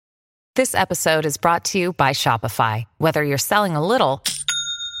This episode is brought to you by Shopify. Whether you're selling a little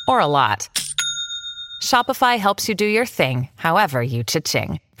or a lot, Shopify helps you do your thing, however you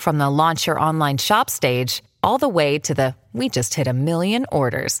cha-ching. From the launch your online shop stage, all the way to the we just hit 1 million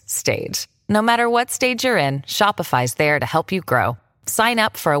orders stage. No matter what stage you're in, Shopify's there to help you grow. Sign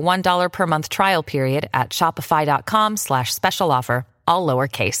up for a $1 per month trial period at shopify.com/special offer, all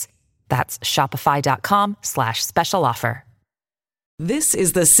lowercase. That's shopify.com/special offer. This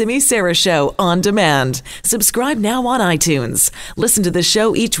is the Simi Sara Show on demand. Subscribe now on iTunes. Listen to the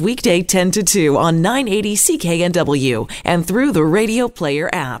show each weekday 10 to 2 on 980 CKNW and through the Radio Player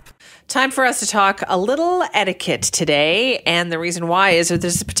app. Time for us to talk a little etiquette today. And the reason why is that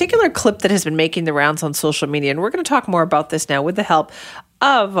there's a particular clip that has been making the rounds on social media. And we're going to talk more about this now with the help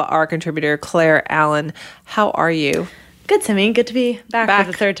of our contributor, Claire Allen. How are you? Good, Simi. Good to be back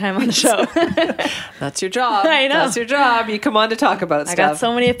for the third time on the show. That's your job. I know. That's your job. You come on to talk about stuff. I got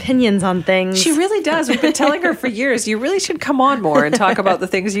so many opinions on things. She really does. We've been telling her for years, you really should come on more and talk about the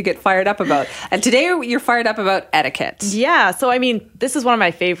things you get fired up about. And today you're fired up about etiquette. Yeah. So, I mean, this is one of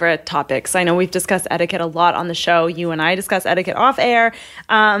my favorite topics. I know we've discussed etiquette a lot on the show. You and I discuss etiquette off air.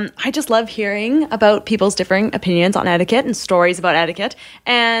 I just love hearing about people's differing opinions on etiquette and stories about etiquette.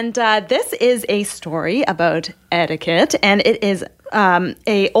 And this is a story about etiquette. And it is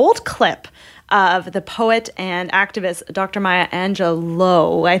a old clip of the poet and activist Dr. Maya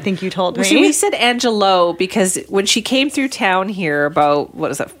Angelou, I think you told me. See, we said Angelou because when she came through town here about,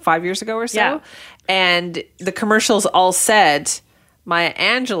 5 years ago or so? Yeah. And the commercials all said Maya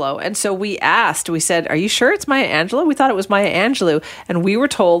Angelou. And so we said, are you sure it's Maya Angelou? We thought it was Maya Angelou. And we were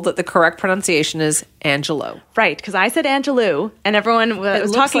told that the correct pronunciation is Angelou. Right, because I said Angelou, and everyone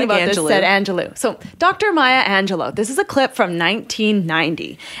was talking about this said Angelou. So Dr. Maya Angelou, this is a clip from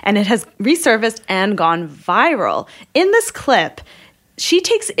 1990, and it has resurfaced and gone viral. In this clip, she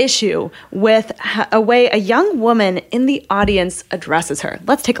takes issue with a way a young woman in the audience addresses her.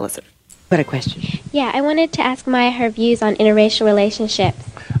 Let's take a listen. What a question. Yeah, I wanted to ask Maya her views on interracial relationships.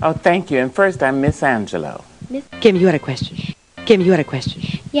 Oh, thank you. And first, I'm Miss Angelou. Kim, you had a question.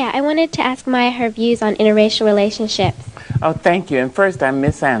 Yeah, I wanted to ask Maya her views on interracial relationships. Oh, thank you. And first, I'm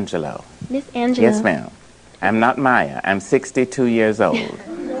Miss Angelou. Miss Angelou? Yes, ma'am. I'm not Maya. I'm 62 years old.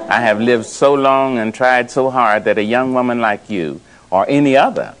 I have lived so long and tried so hard that a young woman like you or any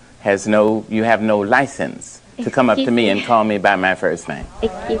other you have no license to come up to me and call me by my first name.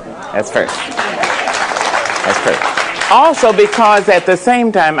 Excuse me. That's first. Also because at the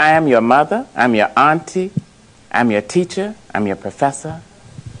same time, I am your mother, I'm your auntie, I'm your teacher, I'm your professor.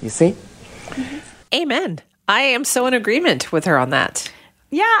 You see? Mm-hmm. Amen. I am so in agreement with her on that.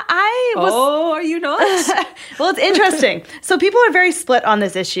 Yeah, I was... Oh, are you not? Well, it's interesting. So people are very split on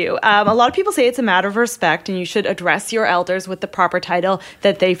this issue. A lot of people say it's a matter of respect and you should address your elders with the proper title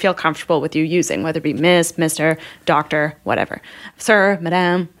that they feel comfortable with you using, whether it be Miss, Mr., Doctor, whatever. Sir,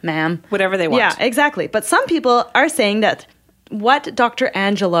 Madam, Ma'am. Whatever they want. Yeah, exactly. But some people are saying that what Dr.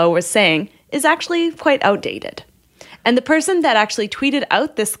 Angelou was saying is actually quite outdated. And the person that actually tweeted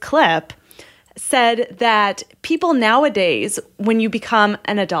out this clip said that people nowadays, when you become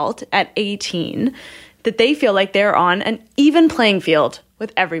an adult at 18, that they feel like they're on an even playing field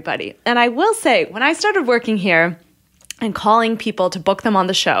with everybody. And I will say, when I started working here and calling people to book them on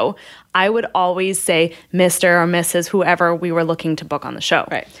the show, I would always say Mr. or Mrs., whoever we were looking to book on the show.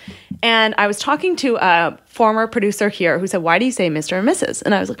 Right. And I was talking to a former producer here who said, why do you say Mr. or Mrs.?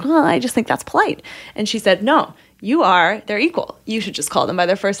 And I was like, well, I just think that's polite. And she said, no, they're equal. You should just call them by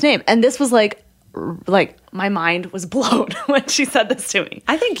their first name. And this was like my mind was blown when she said this to me.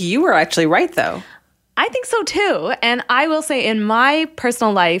 I think you were actually right, though. I think so, too. And I will say in my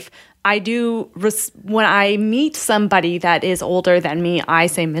personal life, I do, when I meet somebody that is older than me, I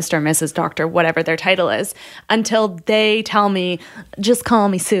say Mr., Mrs., Doctor, whatever their title is, until they tell me, just call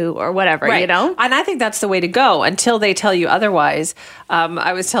me Sue or whatever, right. You know? And I think that's the way to go until they tell you otherwise.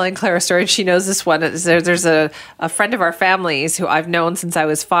 I was telling Claire a story, and she knows this one. There's a friend of our family's who I've known since I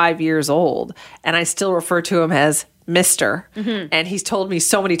was 5 years old, and I still refer to him as Mr. Mm-hmm. And he's told me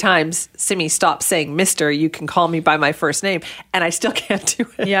so many times, Simi, stop saying Mr. You can call me by my first name. And I still can't do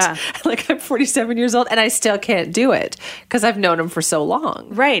it. Yeah. Like I'm 47 years old and I still can't do it because I've known him for so long.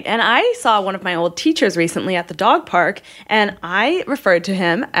 Right. And I saw one of my old teachers recently at the dog park and I referred to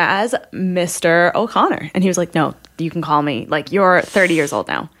him as Mr. O'Connor. And he was like, no, you can call me, like, you're 30 years old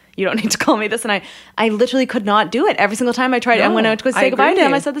now. You don't need to call me this. And I literally could not do it. Every single time I tried it. And when I went to go say goodbye to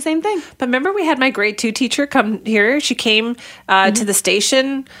him, I said the same thing. But remember we had my grade 2 teacher come here. She came to the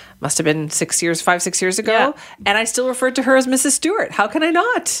station must have been 6 years ago. Yeah. And I still referred to her as Mrs. Stewart. How can I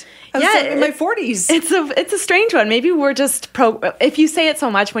not? I was in my 40s. It's a strange one. Maybe we're just if you say it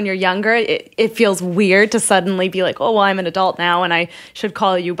so much when you're younger, it feels weird to suddenly be like, oh, well, I'm an adult now and I should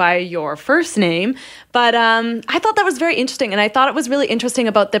call you by your first name. But I thought that was very interesting. And I thought it was really interesting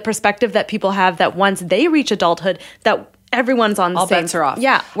about the perspective that people have that once they reach adulthood, that everyone's on the All same. bets are off.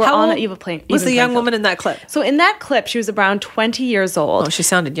 Yeah, we're How on old the even plane. was the young woman in that clip? So in that clip, she was around 20 years old. Oh, she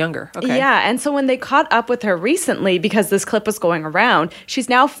sounded younger. Okay. Yeah, and so when they caught up with her recently, because this clip was going around, she's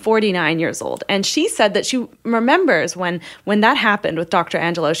now 49 years old. And she said that she remembers when that happened with Dr.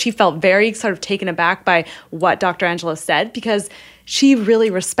 Angelo, she felt very sort of taken aback by what Dr. Angelo said, because she really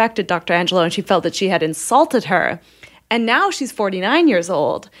respected Dr. Angelo and she felt that she had insulted her. And now she's 49 years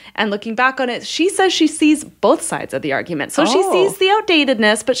old. And looking back on it, she says she sees both sides of the argument. So she sees the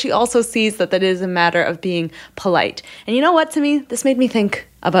outdatedness, but she also sees that it is a matter of being polite. And you know what, to me, this made me think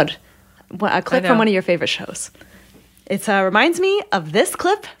about a clip from one of your favorite shows. It reminds me of this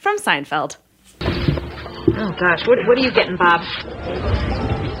clip from Seinfeld. Oh, gosh. What are you getting, Bob?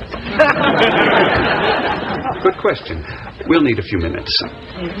 Good question. We'll need a few minutes.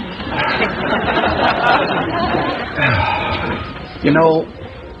 You know,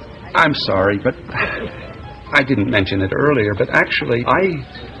 I'm sorry, but I didn't mention it earlier, but actually,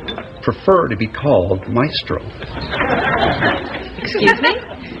 I prefer to be called Maestro. Excuse me?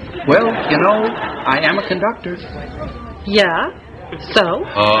 Well, you know, I am a conductor. Yeah? So?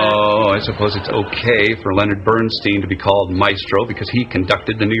 Oh, I suppose it's okay for Leonard Bernstein to be called Maestro because he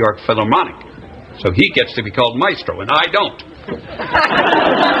conducted the New York Philharmonic. So he gets to be called Maestro, and I don't.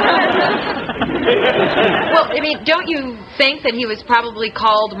 Well, I mean, don't you think that he was probably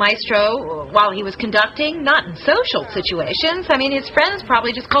called Maestro while he was conducting? Not in social situations. I mean, his friends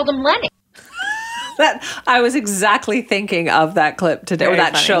probably just called him Lenny. I was exactly thinking of that clip today, or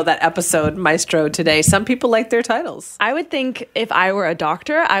that show, that episode, Maestro, today. Some people like their titles. I would think if I were a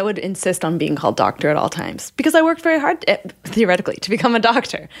doctor, I would insist on being called doctor at all times because I worked very hard, theoretically, to become a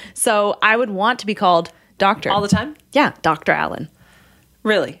doctor. So I would want to be called doctor. All the time? Yeah, Dr. Allen.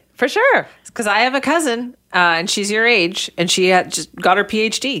 Really? For sure. Because I have a cousin, and she's your age, and she had just got her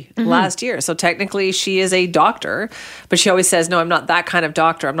PhD last year. So technically, she is a doctor, but she always says, no, I'm not that kind of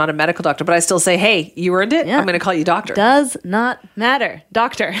doctor. I'm not a medical doctor. But I still say, hey, you earned it. Yeah. I'm going to call you doctor. Does not matter.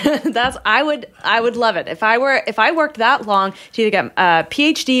 Doctor. I would love it. If I worked that long to either get a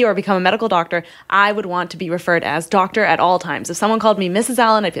PhD or become a medical doctor, I would want to be referred as doctor at all times. If someone called me Mrs.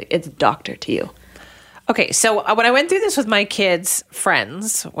 Allen, I'd be like, it's doctor to you. Okay, so when I went through this with my kids'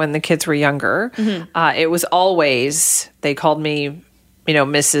 friends, when the kids were younger, it was always, they called me,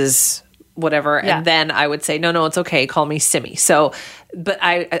 Mrs. whatever, and then I would say, no, it's okay, call me Simmy. So, but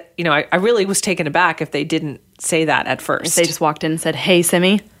I really was taken aback if they didn't say that at first. If they just walked in and said, hey,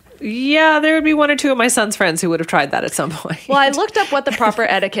 Simmy. Yeah, there would be one or two of my son's friends who would have tried that at some point. Well, I looked up what the proper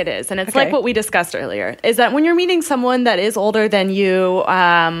etiquette is, and it's like what we discussed earlier, is that when you're meeting someone that is older than you,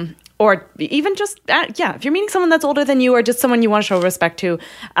 or even just, if you're meeting someone that's older than you or just someone you want to show respect to,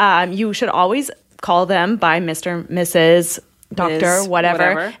 you should always call them by Mr., Mrs., Doctor,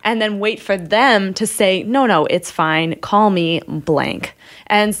 whatever, and then wait for them to say, no, it's fine, call me blank.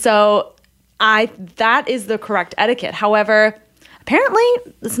 And so that is the correct etiquette. However, apparently,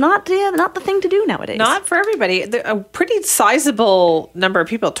 it's not the thing to do nowadays. Not for everybody. A pretty sizable number of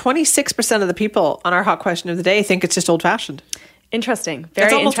people, 26% of the people on our hot question of the day think it's just old-fashioned. Interesting. Very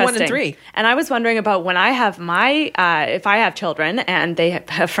That's almost interesting. 1 in 3. And I was wondering about when I have my, if I have children and they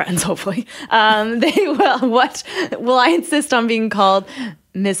have friends, hopefully, what will I insist on being called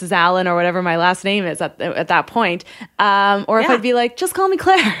Mrs. Allen or whatever my last name is at that point? Or if I'd be like, just call me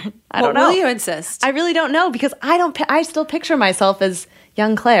Claire. I don't know. Will you insist? I really don't know because I still picture myself as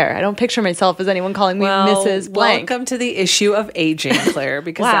young Claire. I don't picture myself as anyone calling me Mrs. Blank. Welcome to the issue of aging, Claire,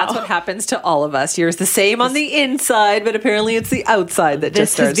 because that's what happens to all of us. You're the same on the inside, but apparently it's the outside that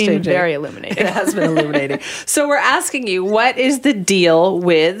just starts changing. This has been very illuminating. It has been illuminating. So we're asking you, what is the deal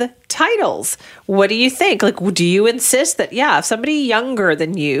with titles? What do you think? Like, do you insist that, if somebody younger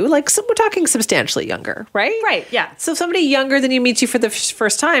than you, we're talking substantially younger, right? Right, yeah. So if somebody younger than you meets you for the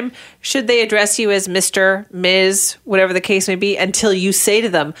first time, should they address you as Mr., Ms., whatever the case may be, until you say to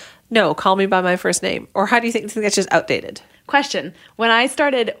them, no, call me by my first name? Or how do you think that's just outdated? Question. When I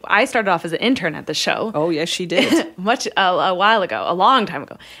started off as an intern at the show. Oh, yes, she did. a while ago, a long time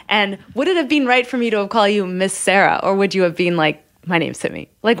ago. And would it have been right for me to have called you Miss Sarah, or would you have been like, my name's Simmy?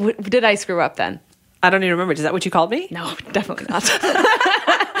 Like, did I screw up then? I don't even remember. Is that what you called me? No, definitely not.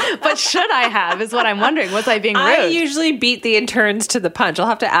 But should I have is what I'm wondering. Was I being rude? I usually beat the interns to the punch. I'll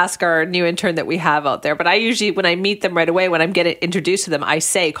have to ask our new intern that we have out there. But I usually, when I meet them right away, when I'm getting introduced to them, I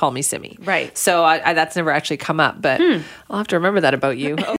say, call me Simi. Right. So that's never actually come up. But I'll have to remember that about you.